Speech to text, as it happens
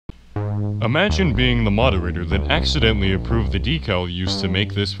Imagine being the moderator that accidentally approved the decal used to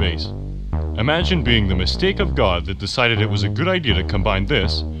make this face. Imagine being the mistake of God that decided it was a good idea to combine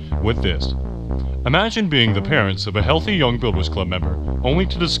this with this. Imagine being the parents of a healthy young Builders Club member, only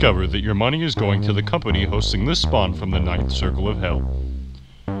to discover that your money is going to the company hosting this spawn from the ninth circle of hell.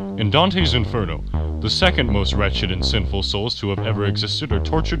 In Dante's Inferno, the second most wretched and sinful souls to have ever existed are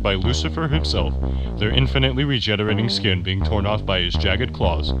tortured by Lucifer himself, their infinitely regenerating skin being torn off by his jagged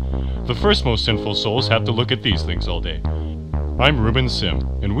claws. The first most sinful souls have to look at these things all day. I'm Ruben Sim,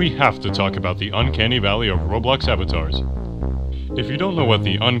 and we have to talk about the uncanny valley of Roblox avatars. If you don't know what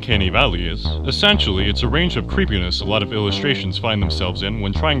the uncanny valley is, essentially it's a range of creepiness a lot of illustrations find themselves in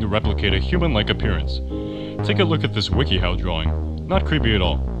when trying to replicate a human-like appearance. Take a look at this WikiHow drawing. Not creepy at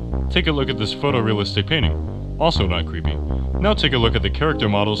all. Take a look at this photorealistic painting. Also not creepy. Now take a look at the character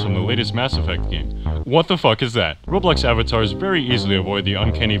models from the latest Mass Effect game. What the fuck is that? Roblox avatars very easily avoid the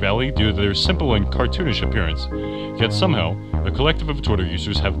uncanny valley due to their simple and cartoonish appearance. Yet somehow, a collective of Twitter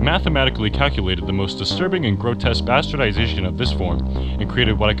users have mathematically calculated the most disturbing and grotesque bastardization of this form and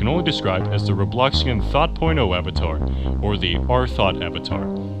created what I can only describe as the Robloxian Thot.0 avatar, or the R-Thot avatar.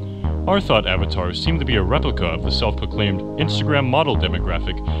 R-Thot avatars seem to be a replica of the self-proclaimed Instagram model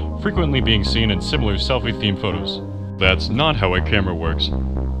demographic, frequently being seen in similar selfie-themed photos. That's not how a camera works.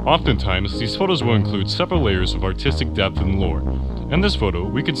 Oftentimes, these photos will include several layers of artistic depth and lore. In this photo,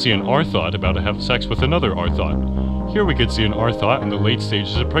 we can see an R-Thot about to have sex with another R-Thot. Here we could see an R-Thot in the late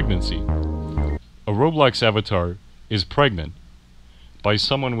stages of pregnancy. A Roblox avatar is pregnant by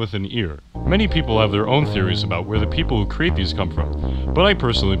someone with an ear. Many people have their own theories about where the people who create these come from, but I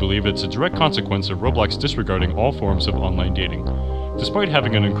personally believe it's a direct consequence of Roblox disregarding all forms of online dating. Despite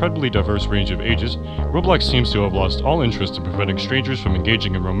having an incredibly diverse range of ages, Roblox seems to have lost all interest in preventing strangers from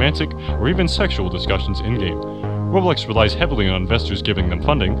engaging in romantic or even sexual discussions in-game. Roblox relies heavily on investors giving them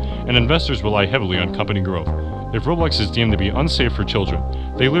funding, and investors rely heavily on company growth. If Roblox is deemed to be unsafe for children,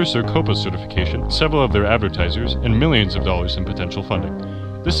 they lose their COPA certification, several of their advertisers, and millions of dollars in potential funding.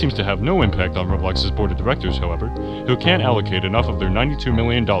 This seems to have no impact on Roblox's board of directors, however, who can't allocate enough of their $92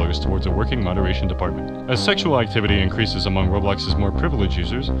 million towards a working moderation department. As sexual activity increases among Roblox's more privileged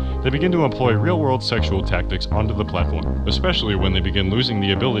users, they begin to employ real-world sexual tactics onto the platform, especially when they begin losing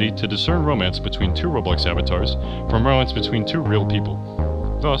the ability to discern romance between two Roblox avatars from romance between two real people.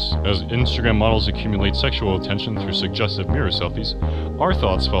 Thus, as Instagram models accumulate sexual attention through suggestive mirror selfies,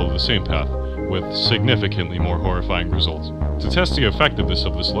 R-Thots follow the same path, with significantly more horrifying results. To test the effectiveness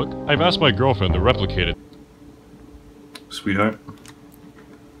of this look, I've asked my girlfriend to replicate it. Sweetheart,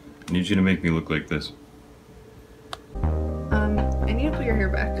 I need you to make me look like this. I need to put your hair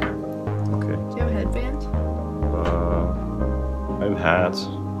back. Okay. Do you have a headband? I have hats.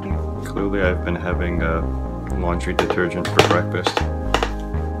 Clearly I've been having laundry detergent for breakfast.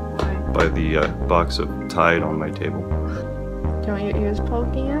 By the box of Tide on my table. Do you want your ears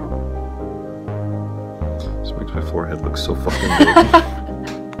poking out? This makes my forehead look so fucking big.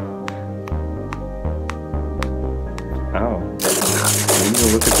 Ow. Can you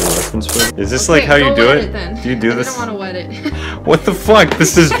even look at the reference photo? Is this like how you do it? Do you do this? I don't want to wet it. What the fuck?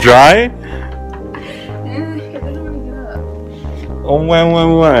 This is dry? I don't want to get up. Oh,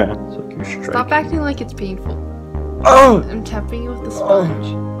 what? It's like you're striking. Stop acting like it's painful. Oh! I'm tapping you with the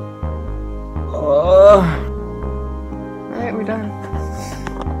sponge. Alright, we're done.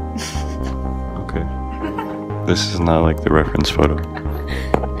 Okay. This is not like the reference photo.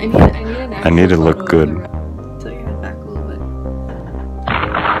 I need to look good. Tilt your head back a little bit.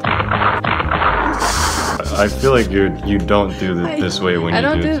 I feel like you don't do this way when you do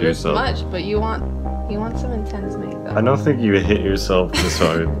it to yourself. I don't do this much, but you want some intense makeup. I don't think you hit yourself this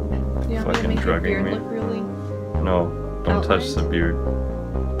hard. You want Fucking me to make your drugging beard me. look really No, don't touch the beard.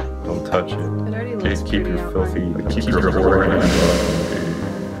 Don't touch it. It already looks Keep your pretty filthy. outlined. Keep your forehead.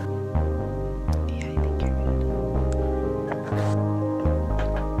 Yeah, I think you're good.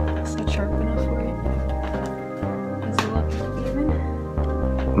 Is that sharp enough for you? Does it look even?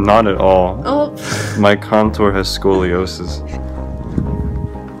 Not at all. Oh! My contour has scoliosis.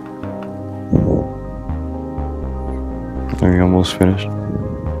 Are you almost finished?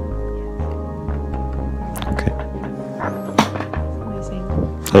 Okay. Amazing.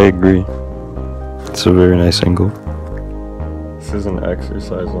 I agree. It's a very nice angle. This is an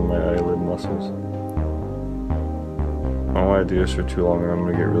exercise on my eyelid muscles. I don't want to do this for too long or I'm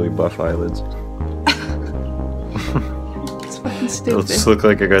going to get really buff eyelids. It's fucking stupid. It'll just look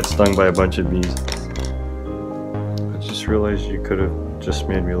like I got stung by a bunch of bees. I just realized you could have just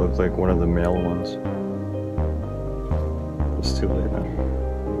made me look like one of the male ones. It's too late now.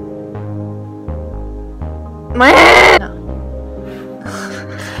 My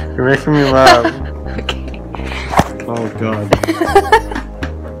You're making me laugh. Okay. Oh god.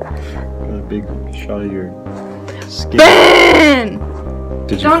 Got a big shot of your skin. Ben!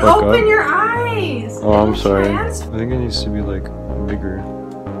 Did you Don't fuck open up? your eyes! Oh, I'm sorry. I Trans- think it needs to be like bigger.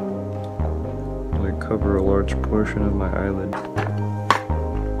 Like cover a large portion of my eyelid.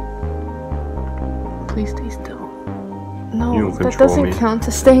 Please stay still. You No, don't that control doesn't me. count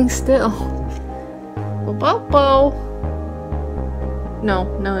to staying still. Bo. No,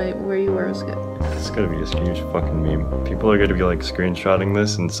 where you were was good. It's gotta be this huge fucking meme. People are gonna be like screenshotting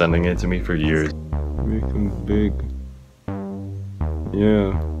this and sending it to me for years. Make them big.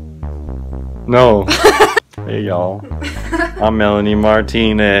 Yeah. No. Hey y'all. I'm Melanie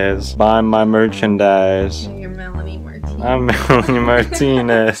Martinez. Buy my merchandise. You're Melanie Martinez. I'm Melanie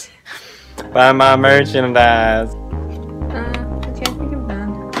Martinez. Buy my merchandise. I can't think of that.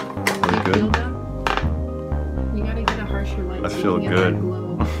 Do you good? feel that? You gotta get a harsher light. I so feel you can get good. that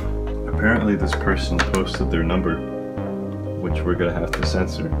glow. Apparently this person posted their number, which we're gonna have to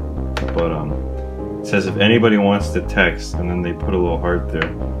censor. But it says if anybody wants to text, and then they put a little heart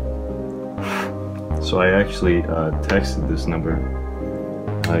there. So I actually texted this number.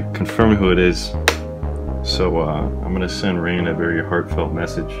 I confirmed who it is. So I'm gonna send Rain a very heartfelt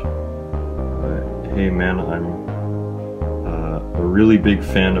message. Hey man, I'm a really big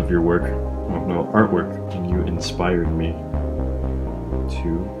fan of your work, artwork, and you inspired me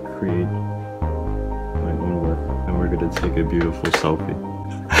to create my own work, and we're gonna take a beautiful selfie.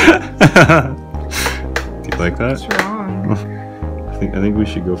 Do you like that? What's wrong? I think we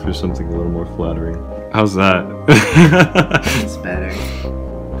should go for something a little more flattering. How's that? It's better.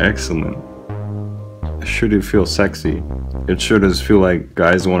 Excellent. It sure do feel sexy. It sure does feel like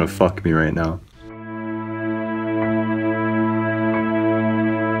guys want to fuck me right now.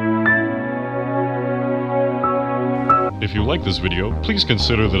 If you like this video, please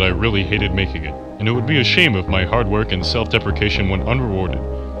consider that I really hated making it, and it would be a shame if my hard work and self-deprecation went unrewarded.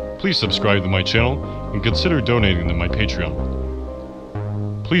 Please subscribe to my channel, and consider donating to my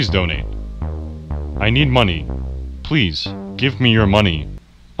Patreon. Please donate. I need money. Please, give me your money.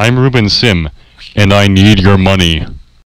 I'm Ruben Sim, and I need your money.